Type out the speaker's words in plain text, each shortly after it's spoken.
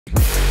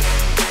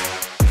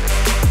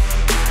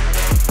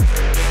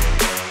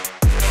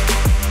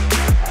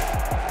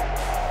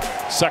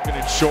Second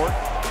and short.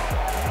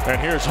 And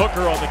here's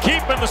Hooker on the keep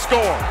and the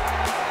score.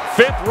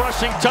 5th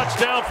rushing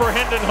touchdown for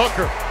Hendon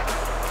Hooker.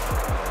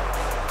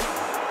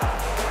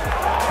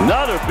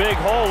 Another big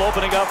hole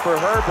opening up for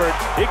Herbert.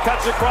 He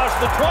cuts across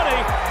the 20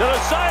 to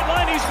the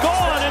sideline. He's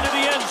gone into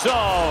the end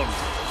zone.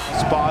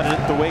 Spotted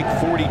at the Wake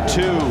 42.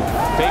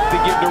 Fake to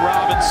give to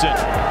Robinson.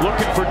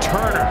 Looking for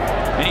Turner.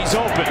 And he's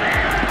open.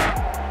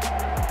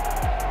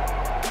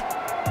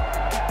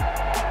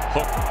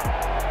 Hook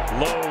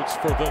loads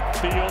for the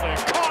field and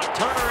caught.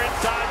 Turner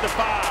inside the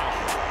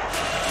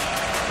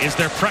 5. Is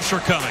there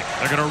pressure coming?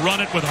 They're going to run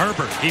it with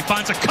Herbert. He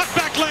finds a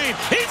cutback lane.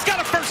 He's got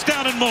a first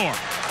down and more.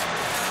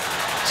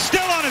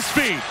 Still on his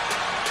feet.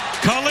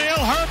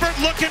 Khalil Herbert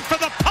looking for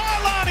the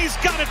pylon. He's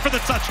got it for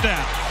the touchdown.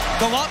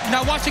 Go up.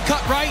 Now watch it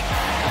cut right.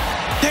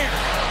 There.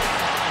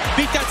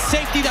 Beat that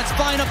safety that's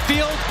flying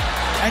upfield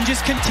and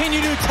just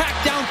continue to attack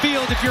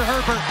downfield if you're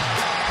Herbert.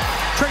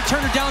 Trey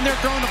Turner down there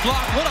throwing the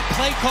block. What a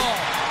play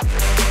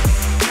call.